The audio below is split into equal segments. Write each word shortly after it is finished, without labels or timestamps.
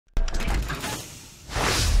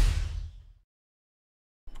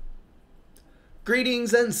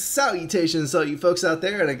Greetings and salutations to all you folks out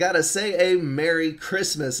there, and I gotta say a Merry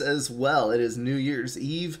Christmas as well. It is New Year's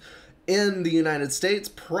Eve in the United States,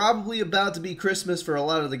 probably about to be Christmas for a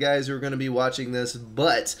lot of the guys who are going to be watching this,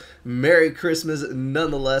 but Merry Christmas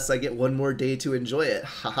nonetheless. I get one more day to enjoy it.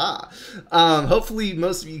 Haha. Hopefully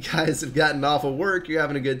most of you guys have gotten off of work, you're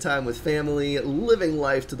having a good time with family, living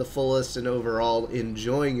life to the fullest, and overall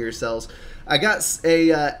enjoying yourselves. I got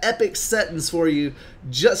a epic Setons for you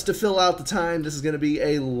just to fill out the time. This is going to be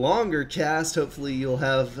a longer cast. Hopefully you'll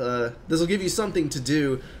have, this will give you something to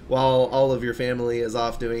do while all of your family is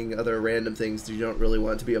off doing other random things that you don't really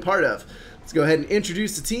want to be a part of. Let's go ahead and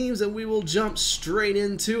introduce the teams and we will jump straight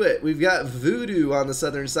into it. We've got Voodoo on the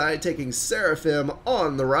southern side taking Seraphim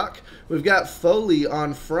on the rock. We've got Foley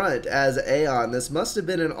on front as Aeon. This must have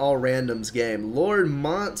been an all randoms game. Lord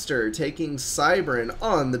Monster taking Cybran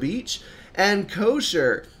on the beach. And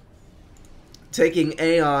Kosher taking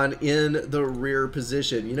Aeon in the rear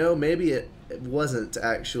position. You know, maybe it wasn't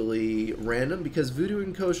actually random because Voodoo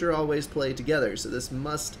and Kosher always play together. So this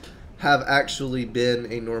must have actually been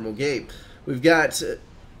a normal game. We've got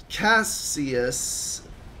Cassius,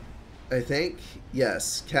 I think.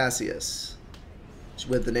 Yes, Cassius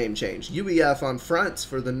with the name change. UEF on front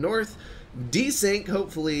for the North. Desync,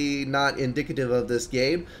 hopefully not indicative of this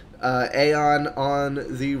game. Aeon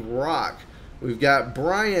on the rock. We've got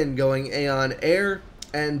Brian going Aeon Air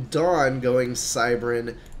and Dawn going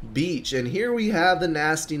Cybran Beach. And here we have the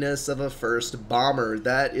nastiness of a first bomber.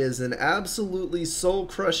 That is an absolutely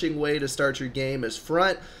soul-crushing way to start your game as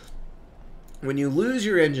front. When you lose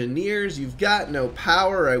your engineers, you've got no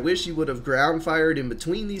power. I wish you would have ground fired in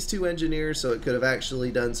between these two engineers so it could have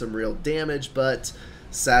actually done some real damage, but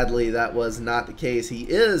sadly, that was not the case. He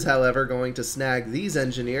is, however, going to snag these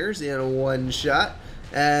engineers in one shot,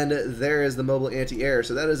 and there is the mobile anti-air.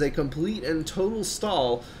 So that is a complete and total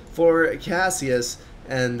stall for Cassius,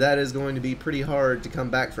 and that is going to be pretty hard to come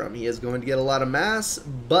back from. He is going to get a lot of mass,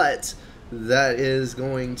 but that is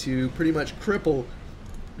going to pretty much cripple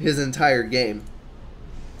his entire game.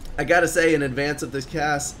 I gotta say in advance of this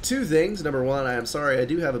cast, two things. Number one, I am sorry, I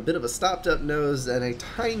do have a bit of a stopped up nose and a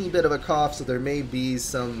tiny bit of a cough, so there may be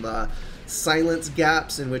some silence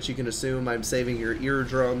gaps in which you can assume I'm saving your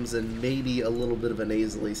eardrums and maybe a little bit of a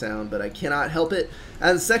nasally sound, but I cannot help it.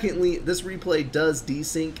 And secondly, this replay does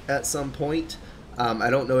desync at some point.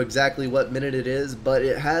 I don't know exactly what minute it is, but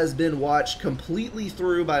it has been watched completely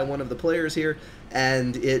through by one of the players here,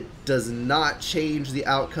 and it does not change the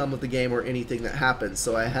outcome of the game or anything that happens.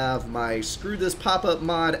 So I have my Screw This Pop-Up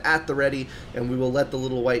mod at the ready, and we will let the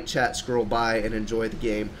little white chat scroll by and enjoy the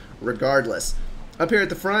game regardless. Up here at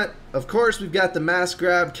the front, of course, we've got the mass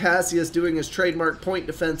grab. Cassius doing his trademark point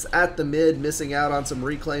defense at the mid, missing out on some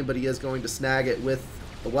reclaim, but he is going to snag it with,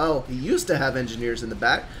 well, he used to have engineers in the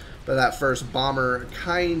back, but that first bomber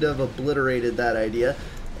kind of obliterated that idea.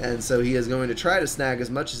 And so he is going to try to snag as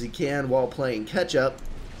much as he can while playing catch-up.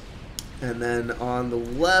 And then on the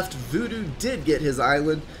left, Voodoo did get his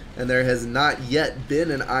island, and there has not yet been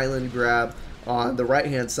an island grab on the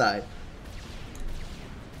right-hand side.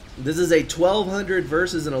 This is a 1200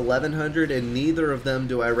 versus an 1100, and neither of them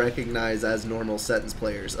do I recognize as normal Setons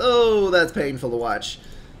players. Oh, that's painful to watch.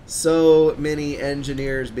 So many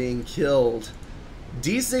engineers being killed.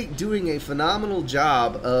 Desync doing a phenomenal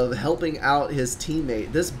job of helping out his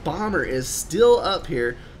teammate. This bomber is still up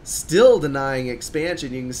here, still denying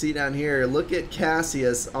expansion. You can see down here, look at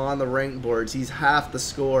Cassius on the rank boards. He's half the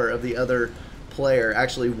score of the other player,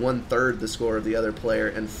 actually 1/3 the score of the other player,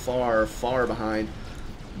 and far, far behind.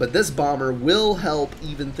 But this bomber will help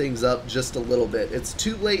even things up just a little bit. It's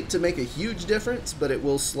too late to make a huge difference, but it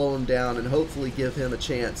will slow him down and hopefully give him a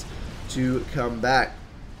chance to come back.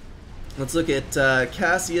 Let's look at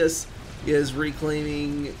Cassius is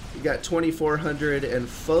reclaiming, you got 2400 and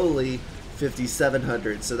Foley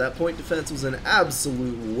 5700. So that point defense was an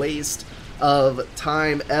absolute waste of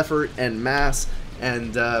time, effort, and mass,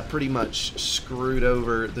 and pretty much screwed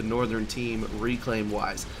over the northern team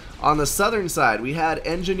reclaim-wise. On the southern side, we had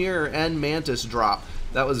Engineer and Mantis drop.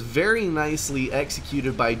 That was very nicely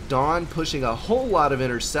executed by Dawn, pushing a whole lot of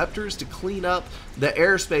interceptors to clean up the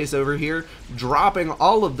airspace over here, dropping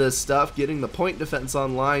all of this stuff, getting the point defense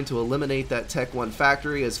online to eliminate that Tech 1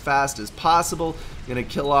 factory as fast as possible. Gonna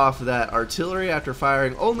kill off that artillery after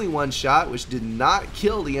firing only one shot, which did not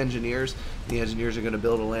kill the engineers. The engineers are gonna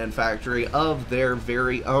build a land factory of their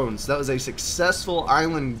very own. So that was a successful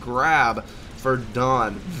island grab for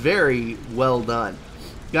Dawn. Very well done.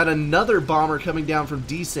 Got another bomber coming down from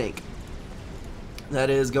Desync. That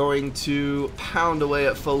is going to pound away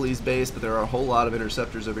at Foley's base, but there are a whole lot of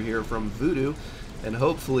interceptors over here from Voodoo, and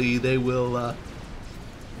hopefully they will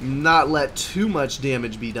not let too much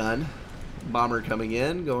damage be done. Bomber coming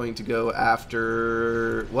in, going to go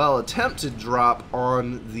after, well, attempt to drop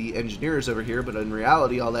on the engineers over here, but in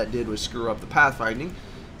reality all that did was screw up the pathfinding.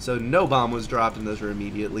 So no bomb was dropped and those were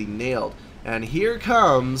immediately nailed. And here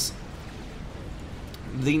comes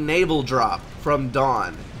the naval drop from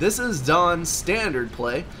Dawn. This is Dawn's standard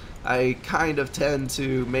play. I kind of tend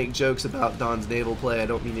to make jokes about Dawn's naval play. I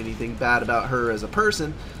don't mean anything bad about her as a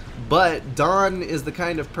person, but Dawn is the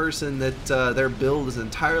kind of person that their build is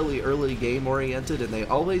entirely early game oriented, and they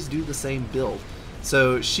always do the same build.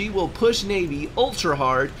 So she will push Navy ultra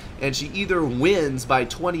hard, and she either wins by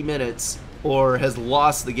 20 minutes or has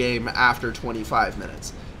lost the game after 25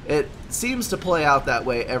 minutes. It seems to play out that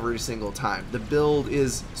way every single time. The build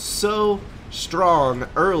is so strong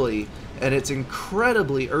early, and it's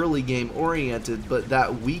incredibly early game oriented, but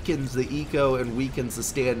that weakens the eco and weakens the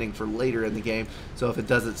standing for later in the game. So if it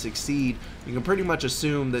doesn't succeed, you can pretty much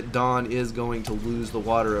assume that Dawn is going to lose the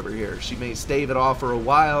water over here. She may stave it off for a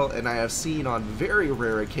while, and I have seen on very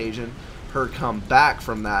rare occasion her come back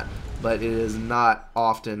from that, but it is not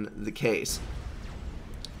often the case.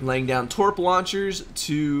 Laying down torp launchers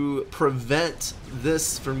to prevent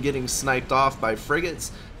this from getting sniped off by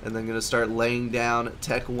frigates, and then going to start laying down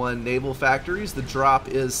Tech 1 naval factories. The drop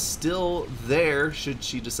is still there should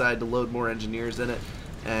she decide to load more engineers in it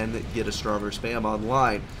and get a stronger spam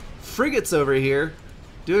online. Frigates over here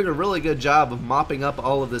doing a really good job of mopping up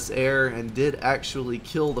all of this air, and did actually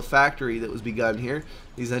kill the factory that was begun here.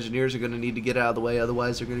 These engineers are going to need to get out of the way,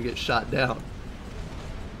 otherwise they're going to get shot down.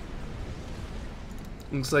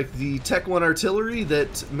 Looks like the Tech 1 artillery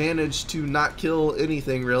that managed to not kill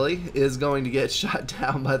anything really is going to get shot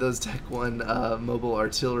down by those Tech 1 mobile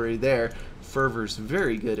artillery there. Fervor's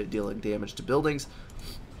very good at dealing damage to buildings.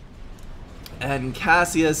 And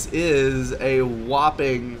Cassius is a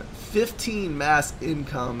whopping 15 mass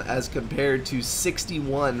income as compared to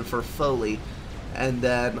 61 for Foley. And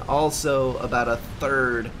then also about a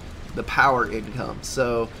third the power income.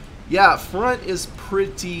 So yeah, front is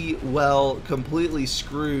pretty well completely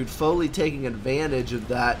screwed. Foley taking advantage of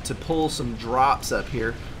that to pull some drops up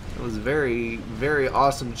here. It was a very, very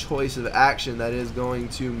awesome choice of action that is going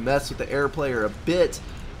to mess with the air player a bit,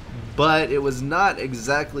 but it was not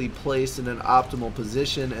exactly placed in an optimal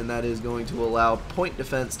position, and that is going to allow point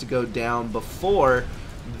defense to go down before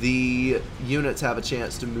the units have a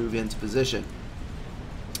chance to move into position.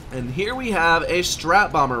 And here we have a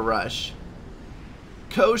strat bomber rush.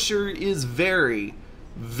 Kosher is very,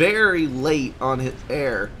 very late on his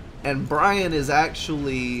air, and Brian is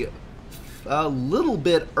actually a little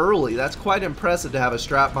bit early. That's quite impressive to have a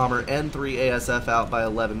strat bomber and 3 ASF out by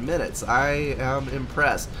 11 minutes. I am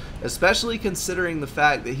impressed, especially considering the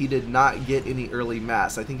fact that he did not get any early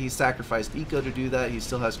mass. I think he sacrificed eco to do that. He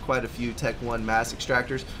still has quite a few Tech 1 mass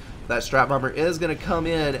extractors. That strat bomber is going to come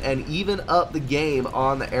in and even up the game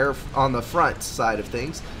on the front side of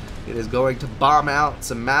things. It is going to bomb out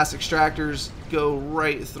some mass extractors, go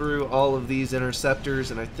right through all of these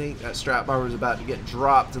interceptors, and I think that strat bomber is about to get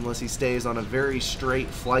dropped unless he stays on a very straight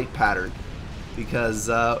flight pattern, because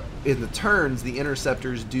in the turns the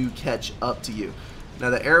interceptors do catch up to you.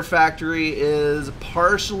 Now the air factory is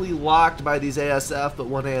partially locked by these ASF, but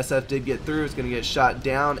one ASF did get through. It's going to get shot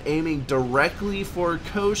down, aiming directly for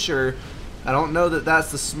Kosher. I don't know that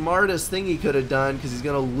that's the smartest thing he could have done, because he's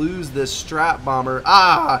going to lose this strat bomber.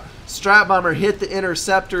 Strat bomber hit the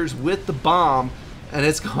interceptors with the bomb, and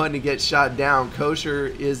it's going to get shot down. Kosher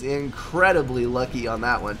is incredibly lucky on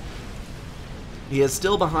that one. He is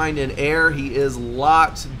still behind in air. He is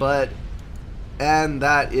locked, and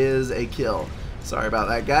that is a kill. Sorry about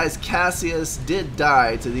that, guys. Cassius did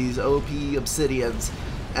die to these OP obsidians,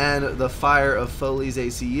 and the fire of Foley's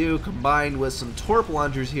ACU combined with some torp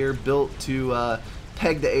launchers here built to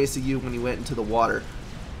peg the ACU when he went into the water.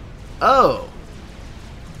 Oh,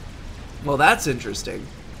 well, that's interesting.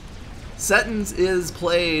 Setons is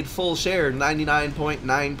played full share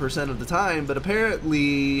 99.9% of the time, but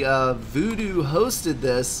apparently Voodoo hosted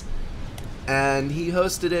this, and he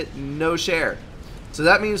hosted it no share. So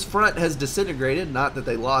that means front has disintegrated. Not that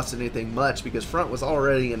they lost anything much, because front was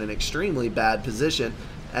already in an extremely bad position,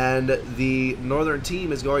 and the northern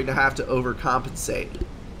team is going to have to overcompensate.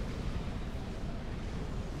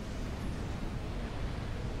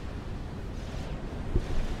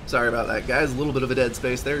 Sorry about that, guys. A little bit of a dead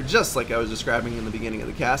space there, just like I was describing in the beginning of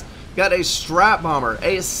the cast. Got a strat bomber,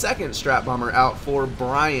 a second strat bomber out for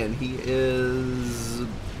Brian. He is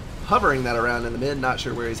hovering that around in the mid, not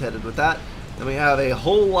sure where he's headed with that. Then we have a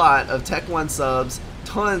whole lot of Tech 1 subs,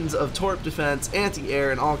 tons of torp defense,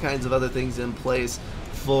 anti-air, and all kinds of other things in place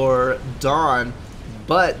for Dawn.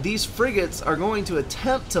 But these frigates are going to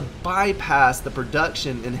attempt to bypass the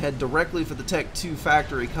production and head directly for the Tech 2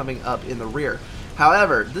 factory coming up in the rear.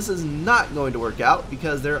 However, this is not going to work out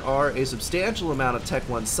because there are a substantial amount of Tech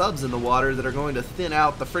 1 subs in the water that are going to thin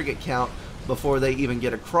out the frigate count before they even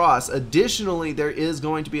get across. Additionally, there is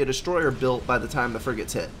going to be a destroyer built by the time the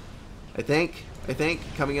frigates hit. I think,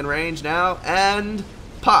 coming in range now, and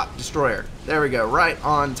pop, destroyer. There we go, right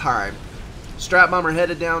on time. Strat bomber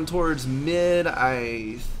headed down towards mid.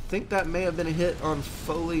 I think that may have been a hit on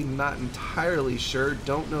Foley, not entirely sure.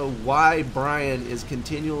 Don't know why Brian is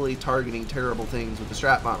continually targeting terrible things with the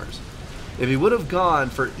strat bombers. If he would have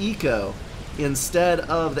gone for eco instead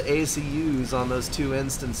of the ACUs on those 2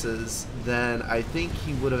 instances, then I think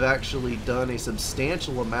he would have actually done a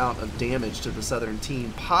substantial amount of damage to the Southern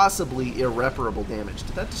team, possibly irreparable damage.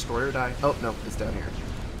 Did that destroyer die? Oh, no, it's down here.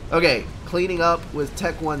 Okay, cleaning up with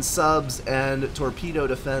Tech 1 subs and torpedo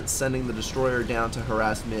defense, sending the destroyer down to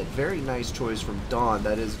harass mid. Very nice choice from Dawn.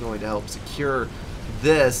 That is going to help secure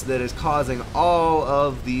this that is causing all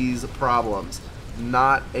of these problems.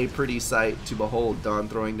 Not a pretty sight to behold. Dawn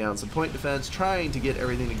throwing down some point defense, trying to get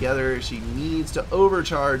everything together. She needs to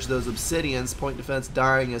overcharge those obsidians. Point defense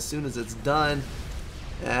dying as soon as it's done.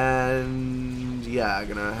 And yeah,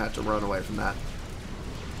 gonna have to run away from that.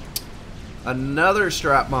 Another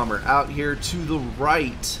strat bomber out here to the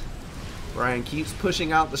right. Brian keeps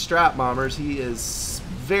pushing out the strat bombers. He is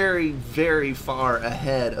very, very far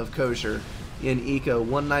ahead of Kosher in eco.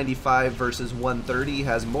 195 versus 130.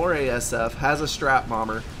 Has more ASF, has a strat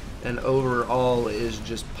bomber, and overall is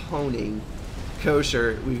just poning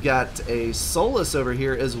Kosher. We've got a Solus over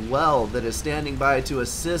here as well that is standing by to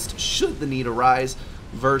assist should the need arise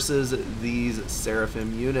versus these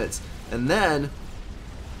Seraphim units. And then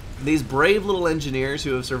these brave little engineers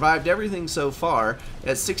who have survived everything so far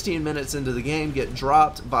at 16 minutes into the game get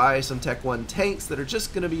dropped by some Tech 1 tanks that are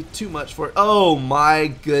just going to be too much for it. Oh my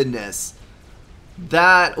goodness.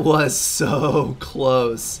 That was so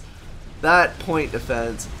close. That point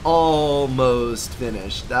defense almost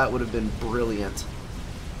finished. That would have been brilliant.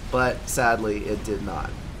 But sadly, it did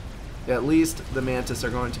not. At least the Mantis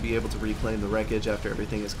are going to be able to reclaim the wreckage after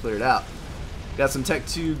everything is cleared out. Got some Tech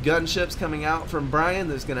 2 gunships coming out from Brian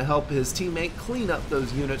that's going to help his teammate clean up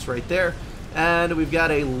those units right there. And we've got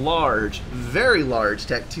a large, very large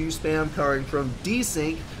Tech 2 spam coming from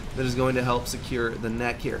Desync that is going to help secure the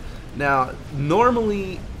neck here. Now,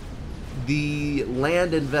 normally the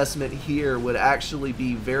land investment here would actually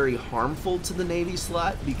be very harmful to the Navy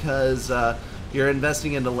slot because you're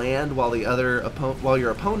investing into land while your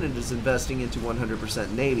opponent is investing into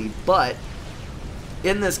 100% Navy. But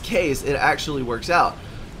in this case, it actually works out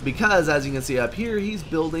because, as you can see up here, he's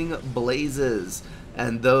building blazes,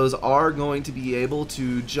 and those are going to be able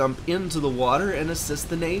to jump into the water and assist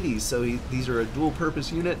the Navy. So these are a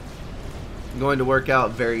dual-purpose unit, going to work out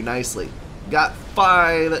very nicely. Got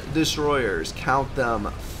 5 destroyers, count them,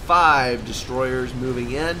 5 destroyers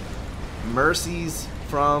moving in. Mercies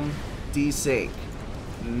from Desync.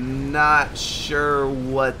 Not sure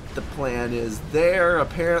what the plan is there.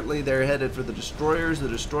 Apparently they're headed for the destroyers. The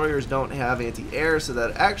destroyers don't have anti-air, so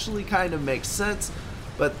that actually kind of makes sense.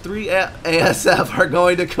 But 3 ASF are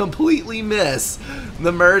going to completely miss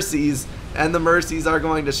the Mercies, and the Mercies are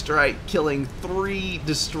going to strike, killing 3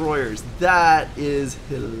 destroyers. That is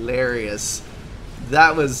hilarious.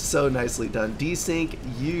 That was so nicely done. Desync,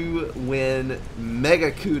 you win.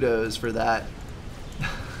 Mega kudos for that.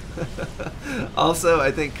 Also,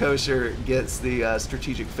 I think Kosher gets the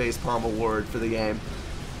Strategic Facepalm Award for the game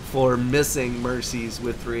for missing Mercies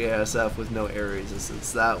with 3 ASF with no air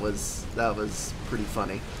resistance. That was pretty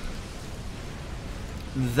funny.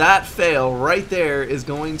 That fail right there is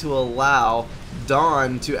going to allow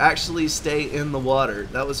Dawn to actually stay in the water.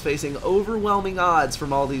 That was facing overwhelming odds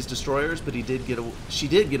from all these destroyers, but she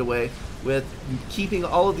did get away with keeping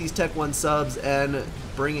all of these Tech 1 subs and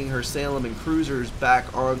bringing her Salem and cruisers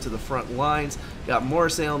back onto the front lines. Got more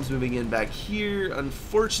Salems moving in back here.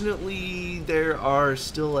 Unfortunately, there are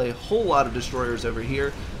still a whole lot of destroyers over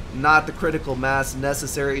here. Not the critical mass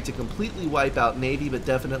necessary to completely wipe out Navy, but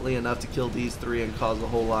definitely enough to kill these 3 and cause a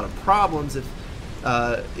whole lot of problems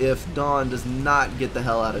if Dawn does not get the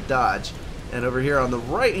hell out of Dodge. And over here on the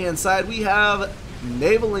right-hand side, we have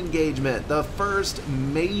naval engagement, the first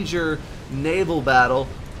major naval battle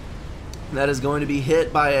that is going to be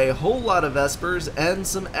hit by a whole lot of Vespers and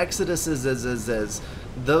some Exoduses.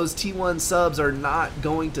 Those T1 subs are not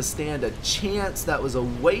going to stand a chance. That was a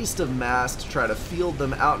waste of mass to try to field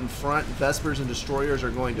them out in front. Vespers and destroyers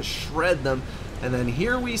are going to shred them. And then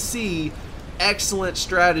here we see excellent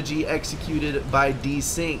strategy executed by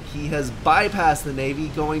D-Sync. He has bypassed the Navy,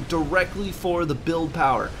 going directly for the build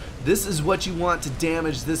power. This is what you want to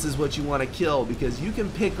damage, this is what you want to kill, because you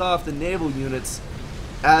can pick off the naval units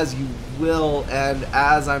as you will, and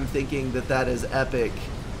as I'm thinking that that is epic,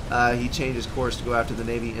 he changes course to go after the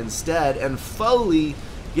Navy instead, and Foley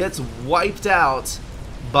gets wiped out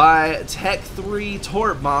by Tech 3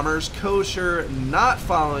 torp bombers. Kosher not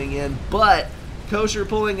following in, but Kosher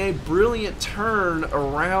pulling a brilliant turn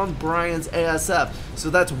around Brian's ASF. So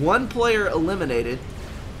that's one player eliminated,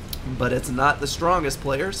 but it's not the strongest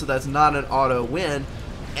player, so that's not an auto win.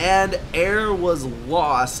 And air was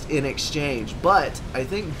lost in exchange. But I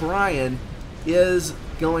think Brian is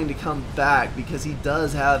going to come back because he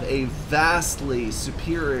does have a vastly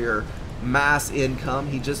superior mass income.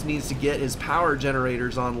 He just needs to get his power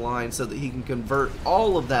generators online so that he can convert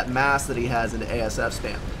all of that mass that he has into ASF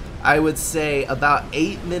spam. I would say about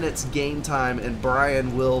 8 minutes game time and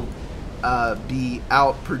Brian will be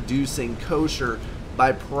out producing Kosher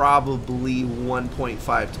by probably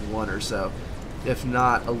 1.5 to 1 or so, if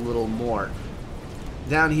not a little more.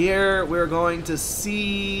 Down here, we're going to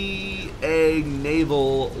see a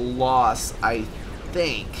naval loss, I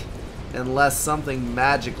think, unless something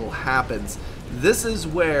magical happens. This is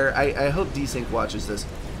where, I hope D-Sync watches this.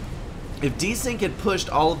 If D-Sync had pushed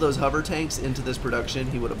all of those hover tanks into this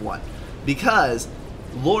production, he would have won. Because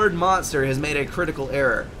Lord Monster has made a critical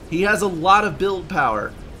error. He has a lot of build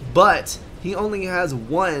power, but he only has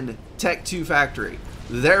one Tech 2 factory.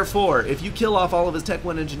 Therefore, if you kill off all of his Tech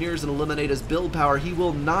 1 engineers and eliminate his build power, he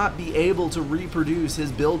will not be able to reproduce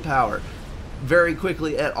his build power very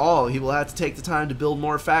quickly at all. He will have to take the time to build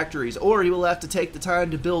more factories, or he will have to take the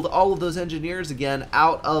time to build all of those engineers again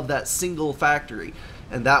out of that single factory.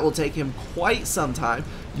 And that will take him quite some time.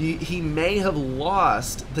 He may have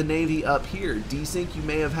lost the Navy up here. D-Sync, you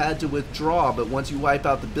may have had to withdraw, but once you wipe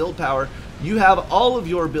out the build power, you have all of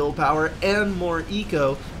your build power and more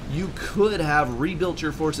eco. You could have rebuilt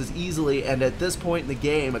your forces easily, and at this point in the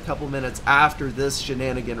game, a couple minutes after this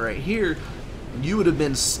shenanigan right here, you would have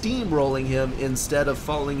been steamrolling him instead of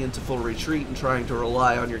falling into full retreat and trying to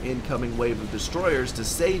rely on your incoming wave of destroyers to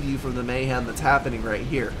save you from the mayhem that's happening right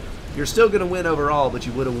here. You're still going to win overall, but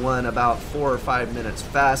you would have won about 4 or 5 minutes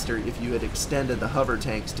faster if you had extended the hover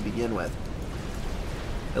tanks to begin with.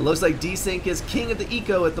 It looks like D-Sync is king of the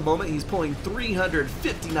eco at the moment. He's pulling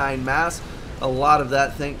 359 mass. A lot of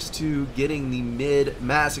that thanks to getting the mid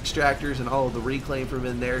mass extractors and all of the reclaim from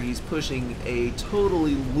in there. He's pushing a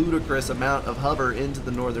totally ludicrous amount of hover into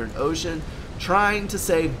the Northern Ocean, trying to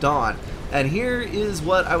save Dawn. And here is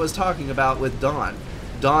what I was talking about with Dawn.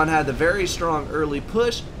 Dawn had the very strong early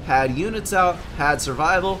push, had units out, had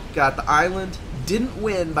survival, got the island, didn't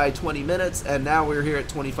win by 20 minutes, and now we're here at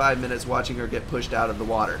 25 minutes watching her get pushed out of the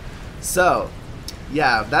water. So,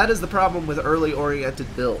 yeah, that is the problem with early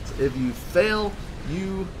oriented builds. If you fail,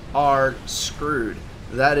 you are screwed.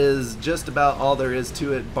 That is just about all there is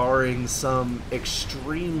to it, barring some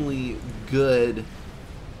extremely good...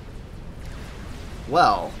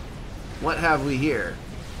 Well, what have we here?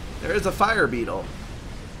 There is a fire beetle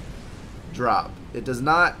drop. It does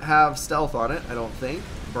not have stealth on it, I don't think.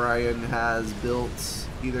 Brian has built,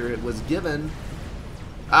 either it was given...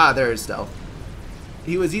 Ah, there is stealth.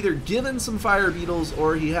 He was either given some fire beetles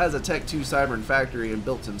or he has a Tech 2 Cybern factory and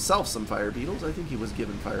built himself some fire beetles. I think he was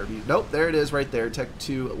given fire beetles. Nope, there it is right there, Tech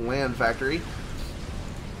 2 land factory.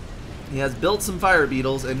 He has built some fire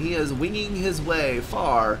beetles and he is winging his way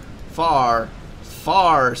far, far,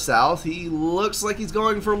 far south. He looks like he's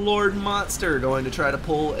going for Lord Monster, going to try to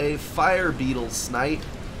pull a fire beetle snipe.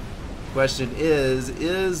 Question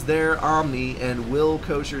is there Omni, and will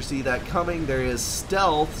Kosher see that coming? There is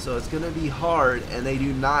stealth, so it's going to be hard, and they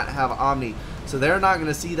do not have Omni. So they're not going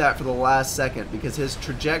to see that for the last second, because his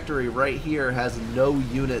trajectory right here has no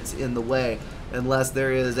units in the way, unless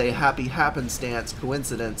there is a happy happenstance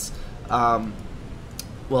coincidence. Well,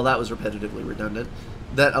 that was repetitively redundant.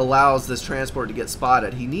 That allows this transport to get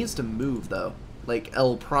spotted. He needs to move, though, like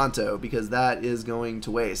El Pronto, because that is going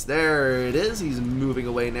to waste. There it is. He's moving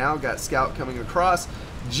away now. Got Scout coming across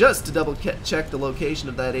just to double check the location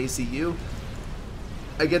of that ACU.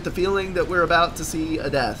 I get the feeling that we're about to see a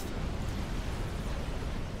death.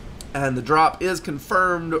 And the drop is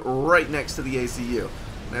confirmed right next to the ACU.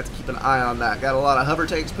 I have to keep an eye on that. Got a lot of hover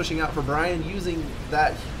tanks pushing out for Brian, using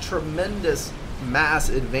that tremendous mass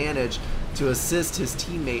advantage to assist his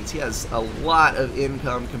teammates. He has a lot of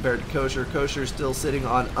income compared to Kosher. Kosher still sitting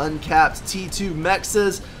on uncapped T2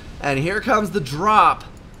 mexes, and here comes the drop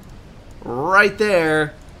right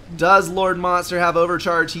there. Does Lord Monster have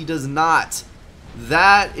overcharge? He does not.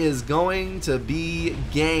 That is going to be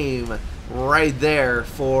game. right there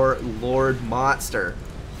for Lord Monster.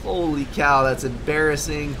 Holy cow, that's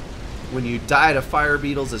embarrassing when you die to fire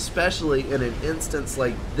beetles, especially in an instance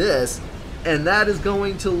like this. And that is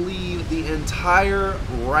going to leave the entire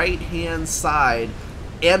right-hand side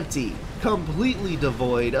empty, completely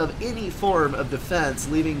devoid of any form of defense,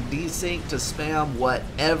 leaving Desync to spam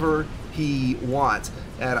whatever he wants.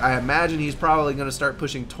 And I imagine he's probably going to start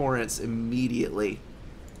pushing torrents immediately.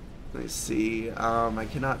 Let me see. I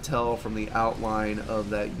cannot tell from the outline of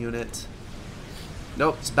that unit.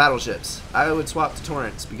 Nope, it's battleships. I would swap to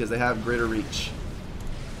torrents because they have greater reach.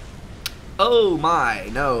 Oh my,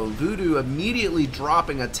 no. Voodoo immediately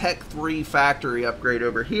dropping a Tech 3 factory upgrade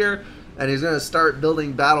over here, and he's going to start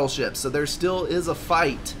building battleships. So there still is a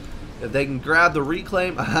fight. If they can grab the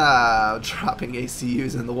reclaim, dropping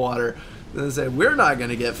ACUs in the water. Then they say, we're not going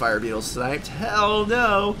to get fire beetles sniped. Hell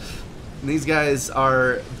no. And these guys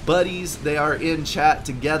are buddies. They are in chat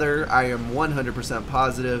together. I am 100%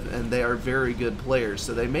 positive, and they are very good players.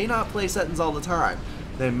 So they may not play Setons all the time.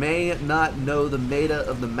 They may not know the meta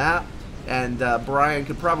of the map. And Brian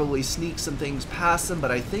could probably sneak some things past them,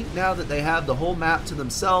 but I think now that they have the whole map to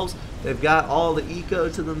themselves, they've got all the eco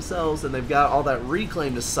to themselves, and they've got all that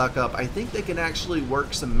reclaim to suck up, I think they can actually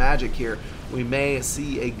work some magic here. We may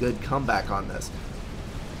see a good comeback on this.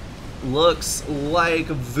 Looks like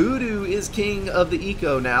Voodoo is king of the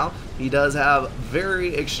eco now. He does have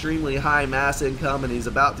very extremely high mass income, and he's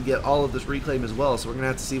about to get all of this reclaim as well, so we're going to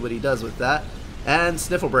have to see what he does with that. And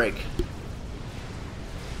Sniffle Break.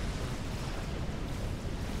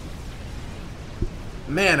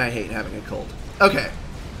 Man, I hate having a cold. Okay.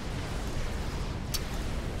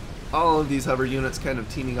 All of these hover units kind of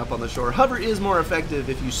teaming up on the shore. Hover is more effective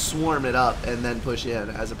if you swarm it up and then push in,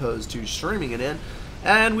 as opposed to streaming it in.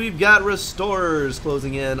 And we've got Restorers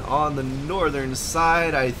closing in on the northern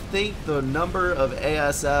side. I think the number of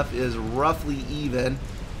ASF is roughly even.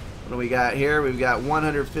 What do we got here? We've got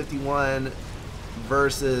 151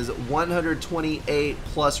 versus 128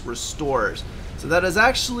 plus Restorers. So that is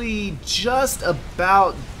actually just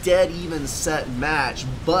about dead even set match,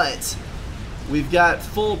 but we've got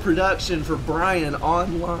full production for Brian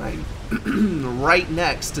online right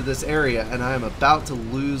next to this area, and I am about to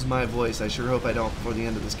lose my voice. I sure hope I don't before the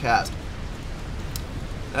end of this cast.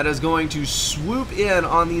 That is going to swoop in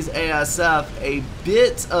on these ASF. A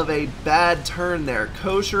bit of a bad turn there.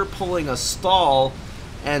 Kosher pulling a stall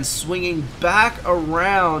and swinging back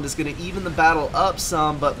around is going to even the battle up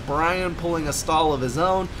some, but Brian pulling a stall of his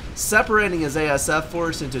own, separating his ASF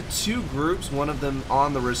force into two groups, one of them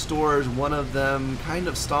on the Restorers, one of them kind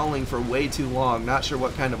of stalling for way too long. Not sure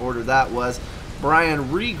what kind of order that was. Brian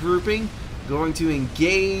regrouping, going to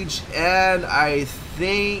engage, and I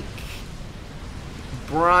think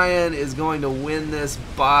Brian is going to win this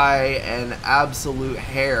by an absolute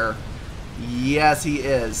hair. Yes, he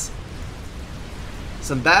is.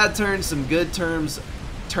 Some bad turns, some good turns.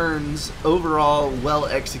 Overall, well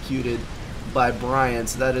executed by Brian.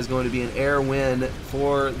 So that is going to be an air win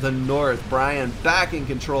for the North. Brian back in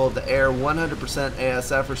control of the air. 100%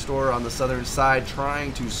 ASF restore on the southern side,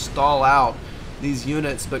 trying to stall out these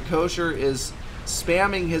units. But Kosher is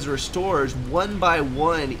spamming his restores one by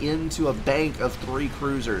one into a bank of 3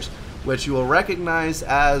 cruisers, which you will recognize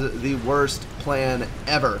as the worst plan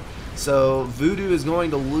ever. So Voodoo is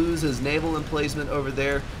going to lose his naval emplacement over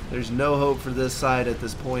there. There's no hope for this side at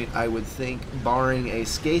this point, I would think, barring a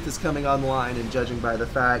Skaith is coming online, and judging by the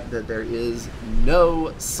fact that there is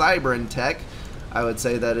no Cybran tech, I would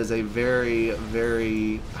say that is a very,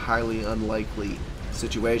 very highly unlikely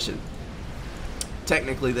situation.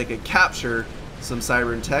 Technically, they could capture some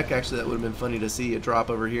Cybran tech. Actually, that would have been funny to see a drop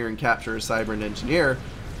over here and capture a Cybran engineer.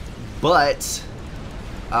 But,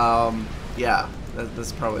 yeah.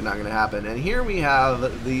 That's probably not going to happen. And here we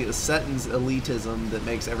have the Setons elitism that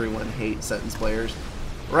makes everyone hate Setons players.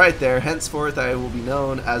 Right there. Henceforth, I will be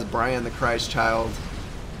known as Brian the Christ Child.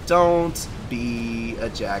 Don't be a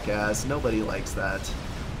jackass. Nobody likes that.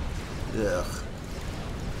 Ugh.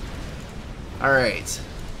 Alright.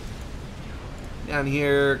 Down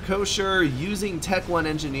here, Kosher using Tech 1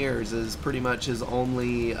 engineers is pretty much his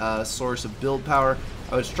only source of build power.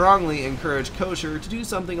 I would strongly encourage Kosher to do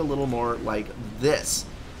something a little more like this,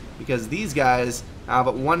 because these guys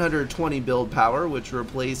have 120 build power, which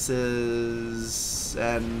replaces,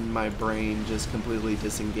 and my brain just completely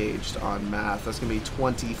disengaged on math. That's going to be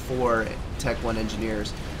 24 Tech 1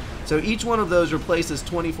 engineers. So each one of those replaces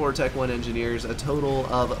 24 Tech 1 engineers. A total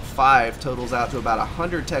of 5 totals out to about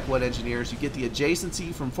 100 Tech 1 engineers. You get the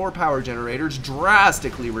adjacency from 4 power generators,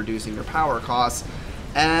 drastically reducing your power costs.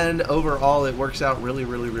 and overall it works out really,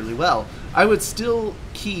 really, really well. I would still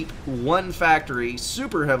keep one factory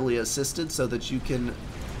super heavily assisted so that you can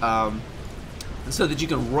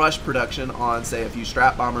rush production on, say, a few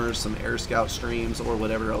strat bombers, some air scout streams, or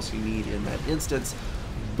whatever else you need in that instance.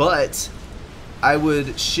 But I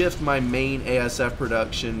would shift my main ASF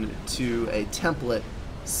production to a template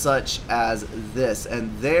such as this,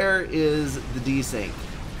 and there is the desync.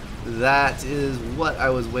 That is what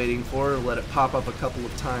I was waiting for. Let it pop up a couple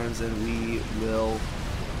of times and we will...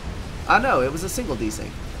 no, it was a single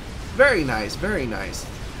desync. Very nice, very nice.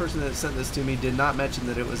 The person that sent this to me did not mention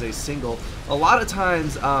that it was a single. A lot of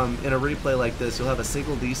times in a replay like this, you'll have a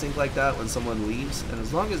single desync like that when someone leaves, and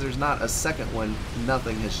as long as there's not a second one,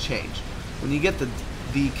 nothing has changed. When you get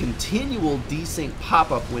the continual desync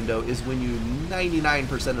pop-up window is when you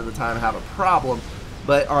 99% of the time have a problem.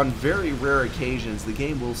 But on very rare occasions, the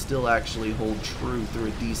game will still actually hold true through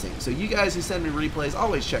a desync. So you guys who send me replays,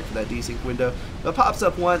 always check for that desync window. If it pops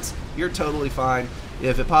up once, you're totally fine.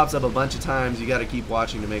 If it pops up a bunch of times, you got to keep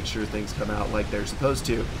watching to make sure things come out like they're supposed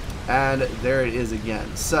to. And there it is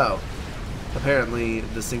again. So apparently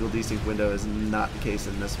the single desync window is not the case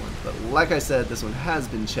in this one. But like I said, this one has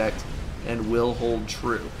been checked and will hold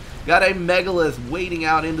true. Got a megalith wading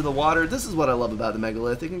out into the water. This is what I love about the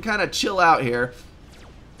megalith. It can kind of chill out here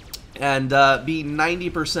and be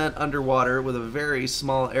 90% underwater with a very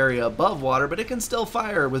small area above water, but it can still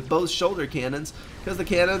fire with both shoulder cannons because the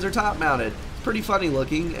cannons are top mounted. It's pretty funny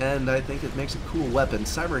looking, and I think it makes a cool weapon.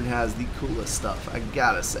 Cybern has the coolest stuff, I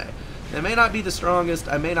gotta say. It may not be the strongest,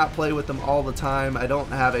 I may not play with them all the time, I don't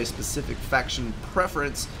have a specific faction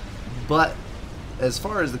preference, but as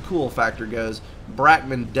far as the cool factor goes,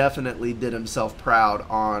 Brackman definitely did himself proud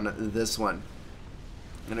on this one.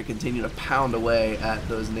 Going to continue to pound away at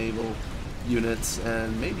those naval units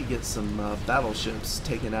and maybe get some battleships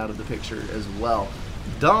taken out of the picture as well.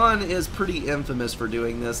 Dawn is pretty infamous for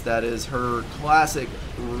doing this. That is her classic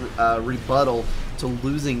rebuttal to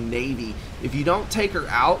losing Navy. If you don't take her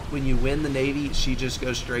out when you win the Navy, she just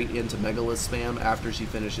goes straight into megalith spam after she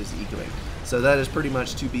finishes ecoing. So that is pretty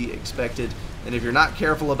much to be expected. And if you're not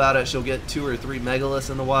careful about it, she'll get 2 or 3 megaliths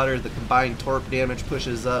in the water. The combined torp damage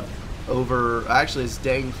pushes up over, actually it's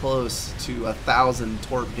dang close to 1,000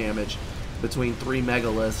 torp damage between 3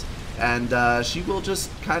 megaliths, and she will just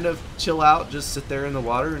kind of chill out, just sit there in the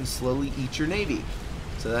water and slowly eat your Navy.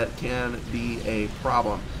 So that can be a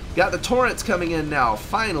problem. Got the torrents coming in now.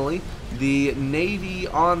 Finally, the Navy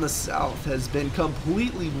on the south has been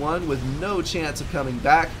completely won with no chance of coming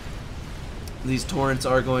back. These torrents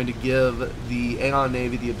are going to give the Aeon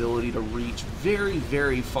Navy the ability to reach very,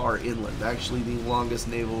 very far inland. Actually, the longest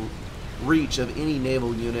naval reach of any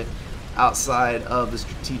naval unit outside of the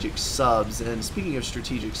strategic subs. And speaking of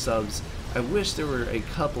strategic subs, I wish there were a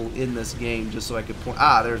couple in this game just so I could point.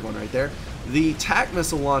 There's one right there. The TAC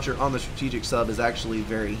missile launcher on the strategic sub is actually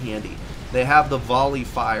very handy. They have the volley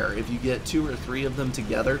fire. If you get 2 or 3 of them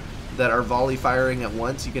together that are volley firing at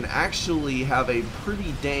once, you can actually have a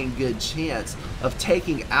pretty dang good chance of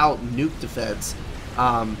taking out nuke defense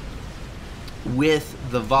with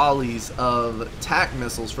the volleys of TAC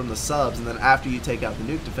missiles from the subs, and then after you take out the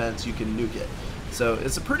nuke defense, you can nuke it. So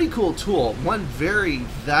it's a pretty cool tool, one very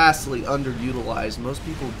vastly underutilized. Most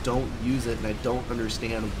people don't use it, and I don't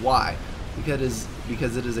understand why, because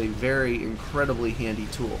it is a very incredibly handy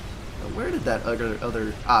tool. Now, where did that other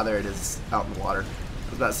there it is, out in the water. I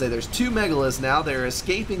was about to say there's 2 megaliths now. They're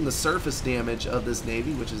escaping the surface damage of this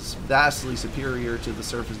Navy, which is vastly superior to the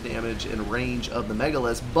surface damage and range of the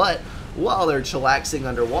megaliths, but while they're chillaxing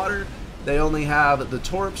underwater, they only have the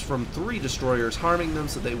torps from 3 destroyers harming them,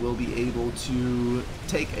 so they will be able to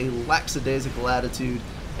take a lackadaisical attitude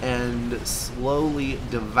and slowly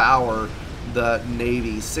devour the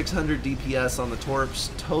Navy. 600 DPS on the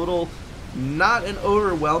torps total. Not an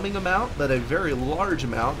overwhelming amount, but a very large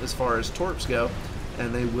amount as far as torps go,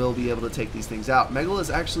 and they will be able to take these things out.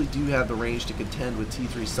 Megaliths actually do have the range to contend with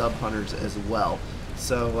T3 sub hunters as well,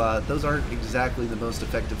 so those aren't exactly the most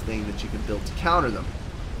effective thing that you can build to counter them.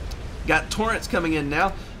 Got torrents coming in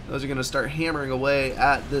now. Those are going to start hammering away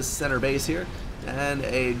at this center base here, and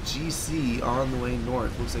a GC on the way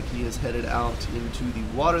north. Looks like he is headed out into the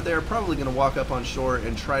water there, probably going to walk up on shore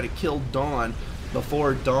and try to kill Dawn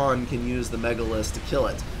before Dawn can use the megaliths to kill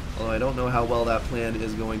it. Although I don't know how well that plan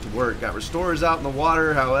is going to work. Got restorers out in the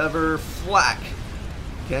water, however, flak.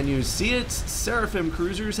 Can you see it? Seraphim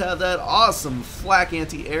cruisers have that awesome flak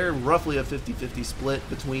anti-air, roughly a 50-50 split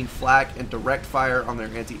between flak and direct fire on their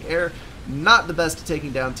anti-air. Not the best at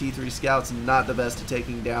taking down T3 scouts, not the best at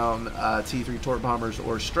taking down T3 torp bombers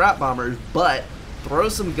or strat bombers, but throw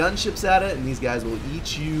some gunships at it, and these guys will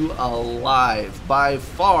eat you alive. By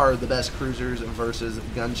far the best cruisers versus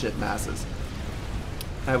gunship masses.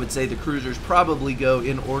 I would say the cruisers probably go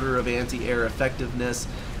in order of anti-air effectiveness.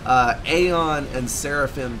 Aeon and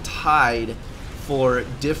Seraphim tied for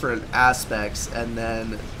different aspects, and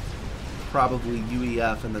then probably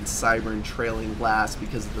UEF and then Cybern trailing last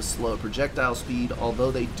because of the slow projectile speed, although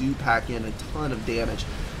they do pack in a ton of damage.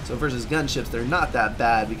 So versus gunships, they're not that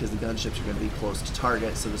bad because the gunships are going to be close to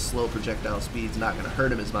target, so the slow projectile speed's not going to hurt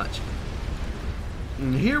them as much.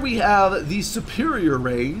 And here we have the superior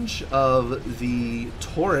range of the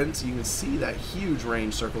Torrent. You can see that huge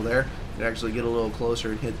range circle there. You can actually get a little closer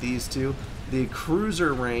and hit these two. The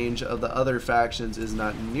cruiser range of the other factions is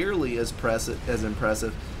not nearly as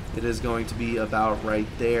impressive. It is going to be about right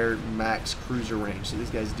there, max cruiser range. So these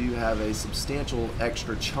guys do have a substantial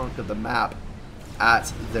extra chunk of the map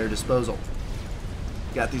at their disposal.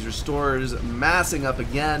 Got these restorers massing up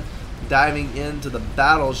again, diving into the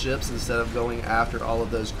battleships instead of going after all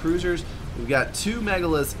of those cruisers. We've got 2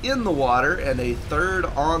 megaliths in the water and a third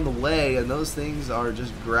on the way, and those things are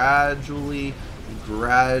just gradually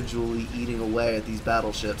eating away at these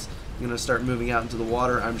battleships. I'm going to start moving out into the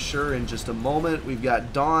water, I'm sure, in just a moment. We've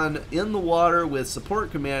got Dawn in the water with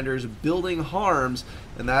support commanders building harms,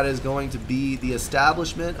 and that is going to be the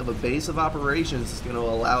establishment of a base of operations. It's going to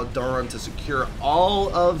allow Dawn to secure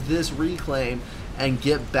all of this reclaim and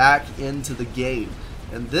get back into the game.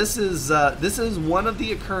 And this is one of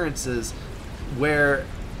the occurrences where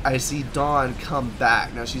I see Dawn come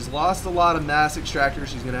back. Now, she's lost a lot of mass extractors.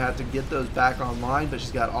 She's going to have to get those back online, but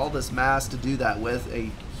she's got all this mass to do that with. A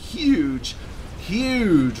huge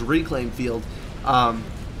reclaim field. But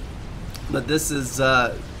this is,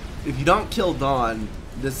 if you don't kill Dawn,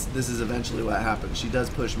 this is eventually what happens. She does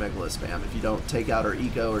push Megalith spam if you don't take out her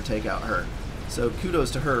eco or take out her. So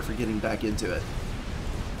kudos to her for getting back into it.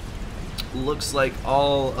 Looks like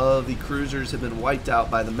all of the cruisers have been wiped out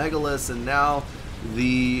by the Megaliths, and now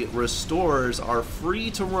the restorers are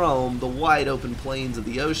free to roam the wide open plains of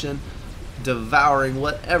the ocean, devouring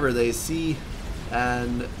whatever they see.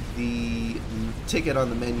 And the ticket on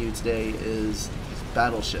the menu today is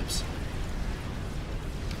battleships.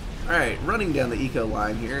 Alright, running down the eco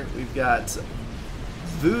line here, we've got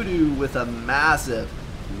Voodoo with a massive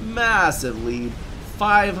lead,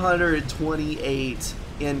 528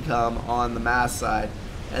 income on the mass side,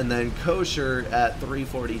 and then Kosher at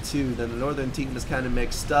 342. Then the northern team is kind of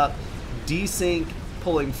mixed up. Desync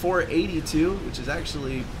pulling 482, which is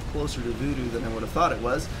actually closer to Voodoo than I would have thought it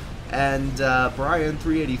was. And Brian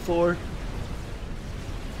 384.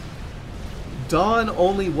 Dawn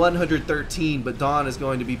only 113, but Dawn is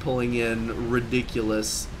going to be pulling in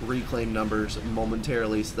ridiculous reclaim numbers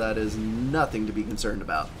momentarily, so that is nothing to be concerned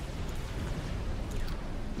about.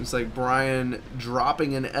 Looks like Brian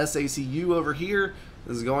dropping an SACU over here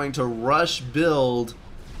is going to rush build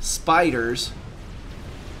spiders.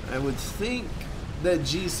 I would think that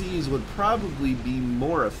GCs would probably be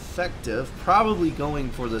more effective, probably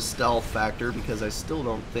going for the stealth factor, because I still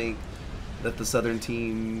don't think that the southern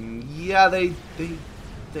team, yeah, they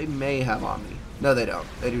may have Omni. No, they don't.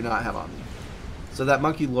 They do not have Omni. So that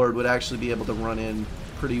Monkey Lord would actually be able to run in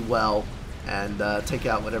pretty well and take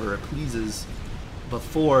out whatever it pleases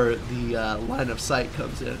before the line of sight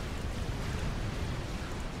comes in.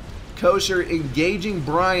 Kosher engaging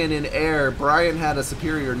Brian in air. Brian had a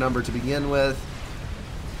superior number to begin with.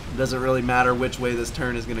 It doesn't really matter which way this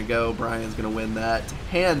turn is going to go. Brian's going to win that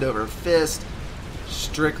hand over fist,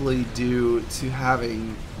 strictly due to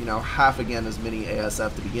having, you know, half again as many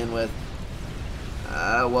ASF to begin with.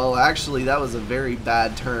 Well, actually, that was a very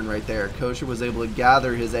bad turn right there. Kosher was able to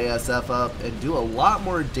gather his ASF up and do a lot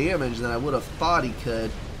more damage than I would have thought he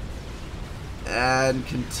could. And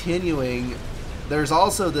continuing, there's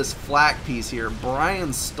also this flak piece here.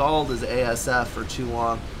 Brian stalled his ASF for too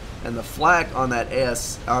long, and the flak on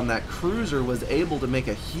that cruiser was able to make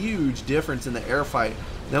a huge difference in the air fight.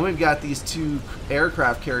 Then we've got these 2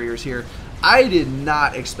 aircraft carriers here. I did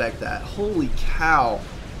not expect that. Holy cow.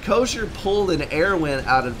 Kosher pulled an air win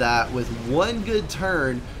out of that with 1 good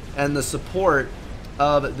turn and the support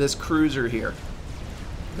of this cruiser here.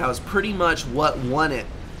 That was pretty much what won it.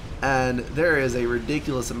 And there is a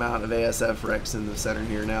ridiculous amount of ASF wrecks in the center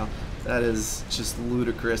here now. That is just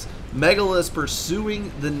ludicrous. Megaliths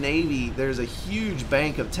pursuing the Navy. There's a huge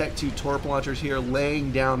bank of Tech 2 torp launchers here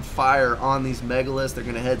laying down fire on these Megaliths. They're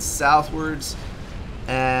going to head southwards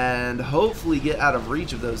and hopefully get out of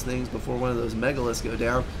reach of those things before one of those Megaliths go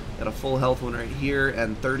down. Got a full health one right here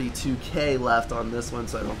and 32k left on this one,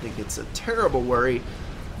 so I don't think it's a terrible worry.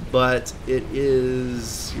 but it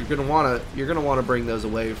is, you're gonna wanna bring those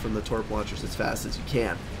away from the torp launchers as fast as you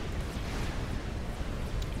can.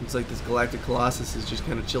 Looks like this Galactic Colossus is just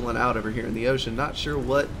kind of chilling out over here in the ocean. Not sure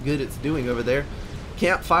what good it's doing over there.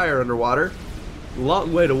 Can't fire underwater.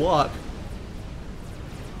 Long way to walk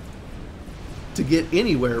to get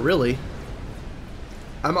anywhere, really.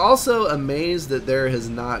 I'm also amazed that there has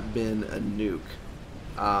not been a nuke.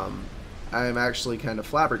 I am actually kind of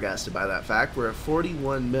flabbergasted by that fact. We're at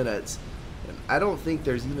 41 minutes, and I don't think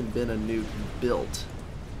there's even been a nuke built.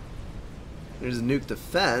 There's a nuke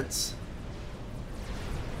defense.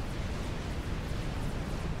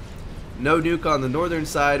 No nuke on the northern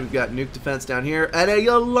side. We've got nuke defense down here. And a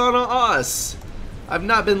Yolana Us! I've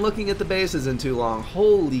not been looking at the bases in too long.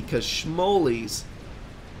 Holy kashmoles.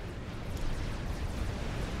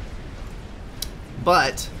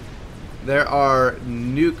 But there are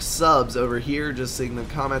nuke subs over here, just seeing them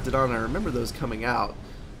commented on. I remember those coming out.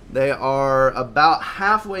 They are about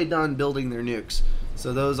halfway done building their nukes.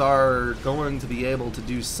 So those are going to be able to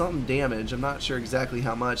do some damage. I'm not sure exactly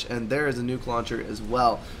how much. And there is a nuke launcher as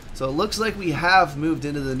well. So it looks like we have moved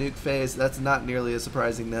into the nuke phase. That's not nearly as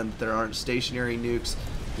surprising then that there aren't stationary nukes,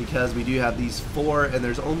 because we do have these 4, and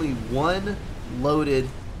there's only 1 loaded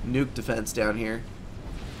nuke defense down here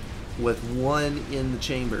with 1 in the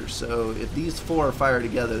chamber. So if these 4 fire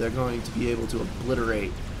together, they're going to be able to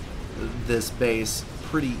obliterate this base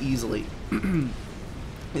pretty easily.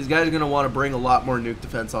 These guys are going to want to bring a lot more nuke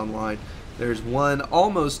defense online. There's 1,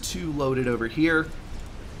 almost 2 loaded over here.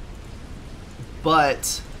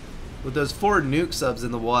 But with those 4 nuke subs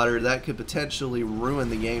in the water, that could potentially ruin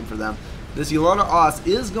the game for them. This Yolana Os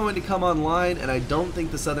is going to come online, and I don't think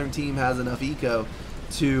the southern team has enough eco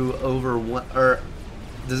to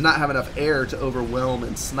does not have enough air to overwhelm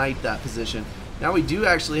and snipe that position. Now we do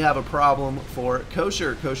actually have a problem for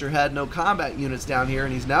Kosher. Kosher had no combat units down here,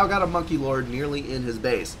 and he's now got a Monkey Lord nearly in his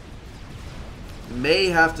base. May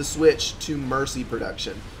have to switch to Mercy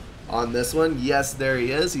production on this one. Yes, there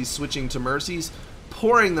he is. He's switching to Mercies,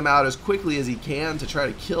 pouring them out as quickly as he can to try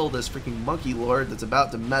to kill this freaking Monkey Lord that's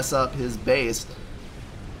about to mess up his base.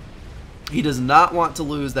 He does not want to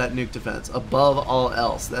lose that nuke defense above all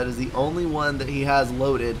else. That is the only one that he has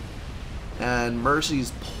loaded. And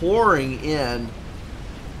Mercy's pouring in.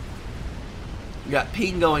 We got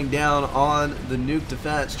ping going down on the nuke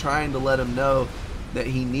defense, trying to let him know that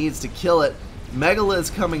he needs to kill it. Megalith's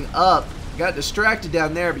coming up. Got distracted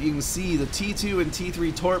down there, but you can see the T2 and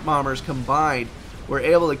T3 torp bombers combined were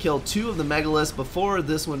able to kill 2 of the Megaliths before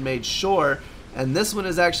this one made shore. And this one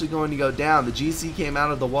is actually going to go down. The GC came out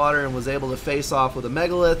of the water and was able to face off with a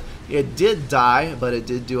Megalith. It did die, but it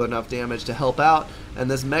did do enough damage to help out. And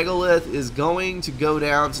this Megalith is going to go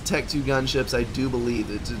down to Tech 2 gunships, I do believe.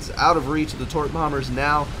 It's out of reach of the torp bombers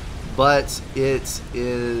now, but it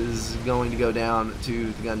is going to go down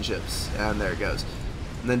to the gunships. And there it goes.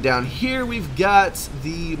 And then down here we've got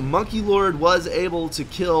the Monkey Lord was able to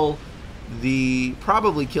kill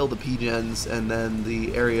probably killed the P-Gens, and then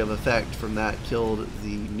the area of effect from that killed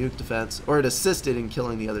the nuke defense, or it assisted in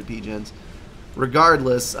killing the other P-Gens.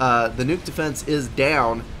 Regardless, the nuke defense is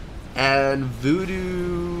down, and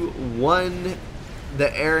Voodoo won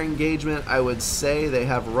the air engagement. I would say they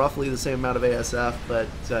have roughly the same amount of ASF, but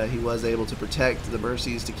he was able to protect the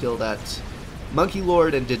Mercies to kill that Monkey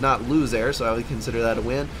Lord and did not lose air, so I would consider that a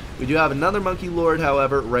win. We do have another Monkey Lord,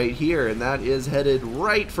 however, right here, and that is headed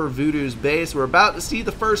right for Voodoo's base. We're about to see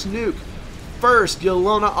the first nuke. First,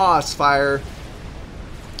 Yolana Os fire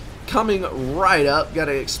coming right up. Got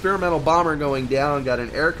an experimental bomber going down. Got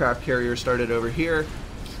an aircraft carrier started over here.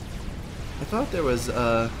 I thought there was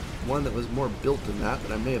one that was more built than that,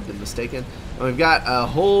 but I may have been mistaken. And we've got a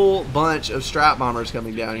whole bunch of strat bombers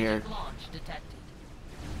coming down here.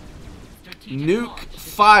 Nuke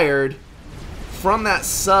fired from that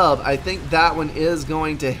sub. I think that one is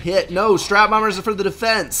going to hit. No, strat bombers are for the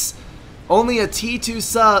defense. Only a T2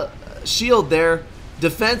 sub shield there.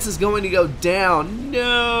 Defense is going to go down.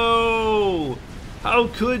 No! How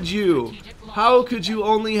could you? How could you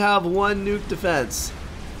only have 1 nuke defense?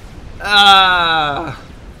 Ah!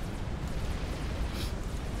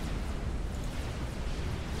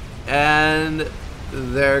 And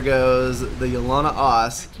there goes the Yolana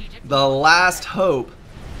Os, the last hope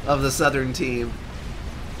of the southern team.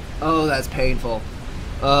 Oh, that's painful.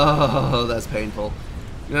 Oh, that's painful.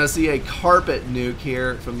 You're going to see a carpet nuke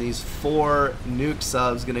here from these 4 nuke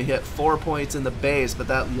subs. Going to hit 4 points in the base, but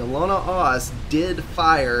that Yolana Os did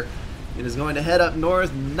fire. It is going to head up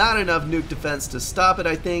north. Not enough nuke defense to stop it,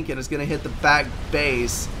 I think, and it's going to hit the back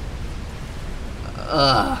base.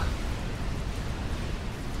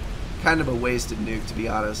 kind of a wasted nuke, to be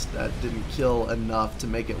honest. That didn't kill enough to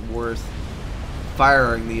make it worth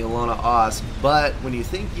firing the Ilona Os. But when you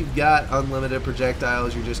think you've got unlimited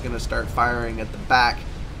projectiles, you're just going to start firing at the back.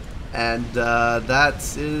 And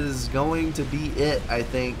that is going to be it, I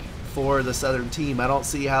think, for the Southern team. I don't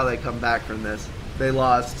see how they come back from this. They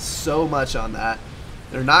lost so much on that.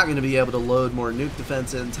 They're not going to be able to load more nuke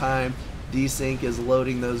defense in time. Desync is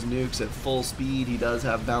loading those nukes at full speed. He does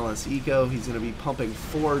have balanced eco. He's going to be pumping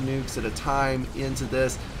 4 nukes at a time into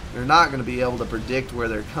this. You're not going to be able to predict where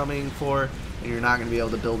they're coming for, and you're not going to be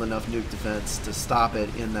able to build enough nuke defense to stop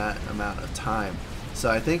it in that amount of time. So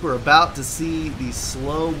I think we're about to see the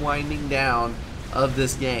slow winding down of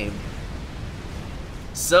this game.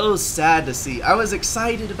 So sad to see. I was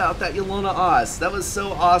excited about that Ilona Os. That was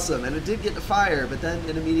so awesome, and it did get to fire, but then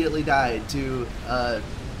it immediately died to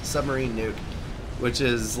submarine nuke, which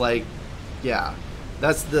is like, yeah,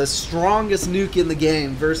 that's the strongest nuke in the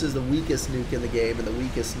game versus the weakest nuke in the game, and the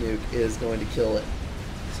weakest nuke is going to kill it.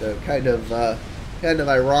 So kind of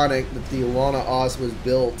ironic that the Ilona Os was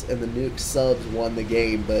built and the nuke subs won the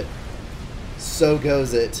game, but so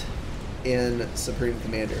goes it in Supreme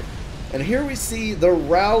Commander. And here we see the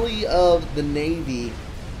rally of the Navy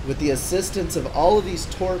with the assistance of all of these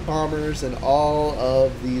torp bombers and all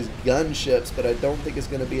of these gunships, but I don't think it's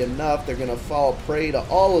going to be enough. They're going to fall prey to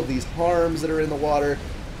all of these harms that are in the water,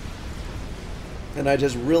 and I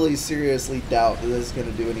just really seriously doubt that this is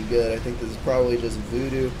going to do any good. I think this is probably just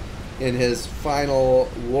Voodoo in his final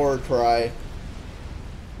war cry,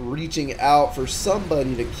 reaching out for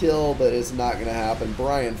somebody to kill, but it's not going to happen.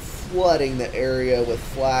 Brian flooding the area with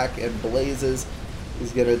flak and blazes.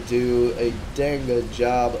 He's going to do a dang good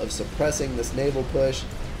job of suppressing this naval push,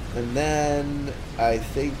 and then I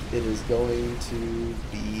think it is going to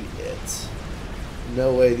be it.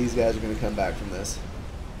 No way these guys are going to come back from this.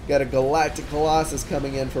 Got a Galactic Colossus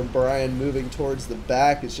coming in from Brian, moving towards the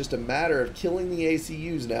back. It's just a matter of killing the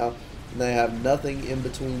ACUs now, and they have nothing in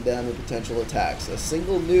between them and potential attacks. A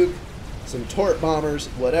single nuke, some torp bombers,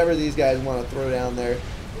 whatever these guys want to throw down there,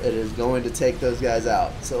 it is going to take those guys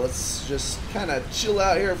out. So let's just kind of chill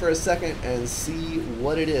out here for a second and see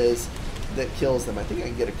what it is that kills them. I think I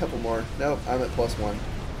can get a couple more. Nope, I'm at +1.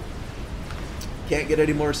 Can't get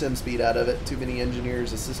any more sim speed out of it. Too many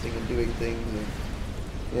engineers assisting and doing things. And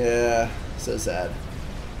yeah, so sad.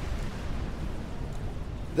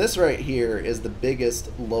 This right here is the biggest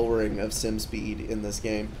lowering of sim speed in this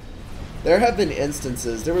game. There have been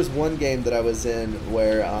instances. There was one game that I was in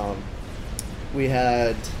where we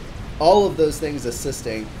had all of those things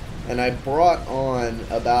assisting, and I brought on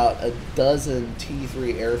about a dozen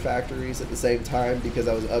T3 air factories at the same time because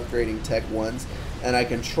I was upgrading Tech 1s, and I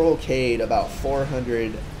control K'd about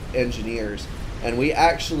 400 engineers, and we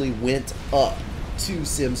actually went up 2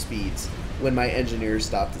 sim speeds when my engineers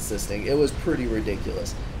stopped assisting. It was pretty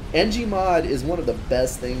ridiculous. NGMod is one of the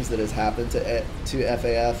best things that has happened to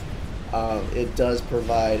FAF. It does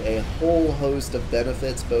provide a whole host of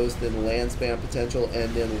benefits, both in land span potential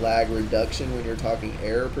and in lag reduction when you're talking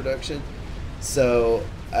error production. So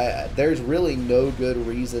there's really no good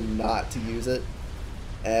reason not to use it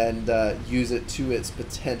and use it to its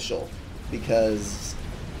potential, because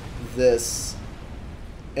this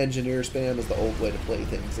engineer spam is the old way to play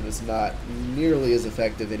things, and it's not nearly as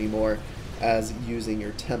effective anymore as using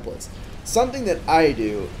your templates. Something that I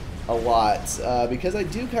do a lot, because I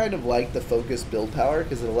do kind of like the focused build power,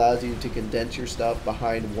 because it allows you to condense your stuff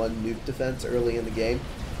behind one nuke defense early in the game.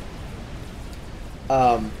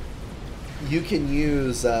 You can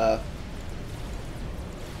use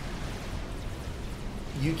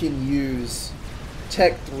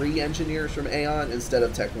Tech 3 engineers from Aeon instead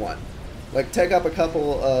of Tech 1. Like, take up a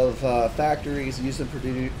couple of factories, use them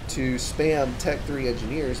to spam Tech 3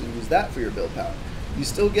 engineers, and use that for your build power. You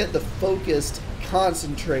still get the focused,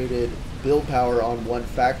 concentrated build power on one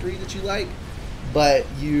factory that you like, but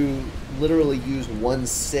you literally use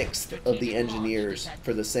 1/6 of the engineers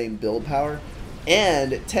for the same build power.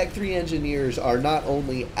 And Tech 3 engineers are not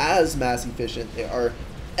only as mass efficient, they are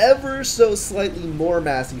ever so slightly more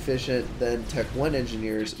mass efficient than Tech 1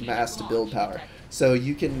 engineers mass to build power. So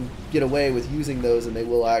you can get away with using those, and they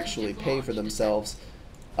will actually pay for themselves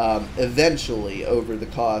eventually over the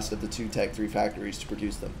cost of the 2 Tech 3 factories to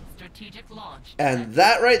produce them. And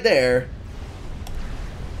that right there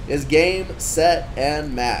is game, set,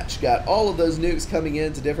 and match. Got all of those nukes coming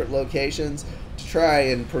into different locations to try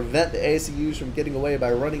and prevent the ACUs from getting away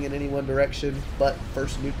by running in any one direction, but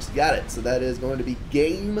first nukes got it. So that is going to be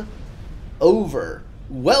game over.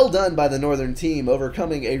 Well done by the Northern team,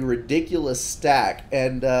 overcoming a ridiculous stack.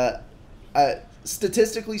 And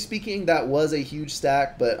statistically speaking, that was a huge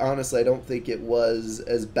stack, but honestly, I don't think it was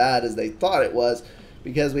as bad as they thought it was,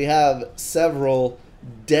 because we have several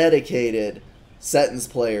dedicated Setons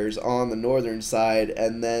players on the northern side,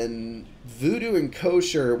 and then Voodoo and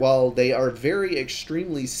Kosher, while they are very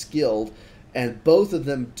extremely skilled, and both of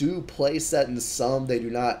them do play Setons some, they do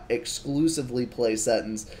not exclusively play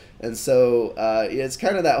Setons. And so it's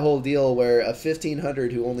kind of that whole deal where a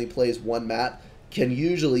 1500 who only plays one map can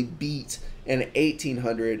usually beat an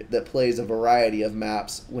 1800 that plays a variety of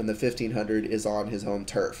maps when the 1500 is on his home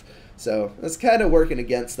turf. So that's kind of working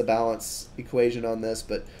against the balance equation on this,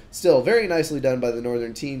 but still very nicely done by the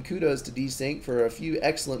northern team. Kudos to Desync for a few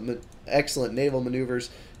excellent naval maneuvers,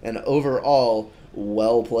 and overall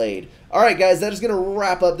well played. All right, guys, that is going to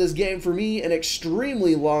wrap up this game for me. An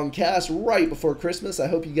extremely long cast right before Christmas. I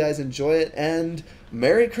hope you guys enjoy it, and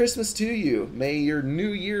Merry Christmas to you. May your new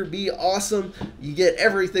year be awesome. You get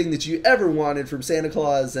everything that you ever wanted from Santa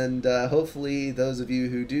Claus, and hopefully those of you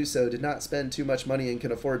who do so did not spend too much money and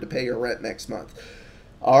can afford to pay your rent next month.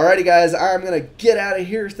 Alrighty, guys, I'm going to get out of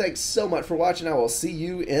here. Thanks so much for watching. I will see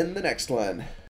you in the next one.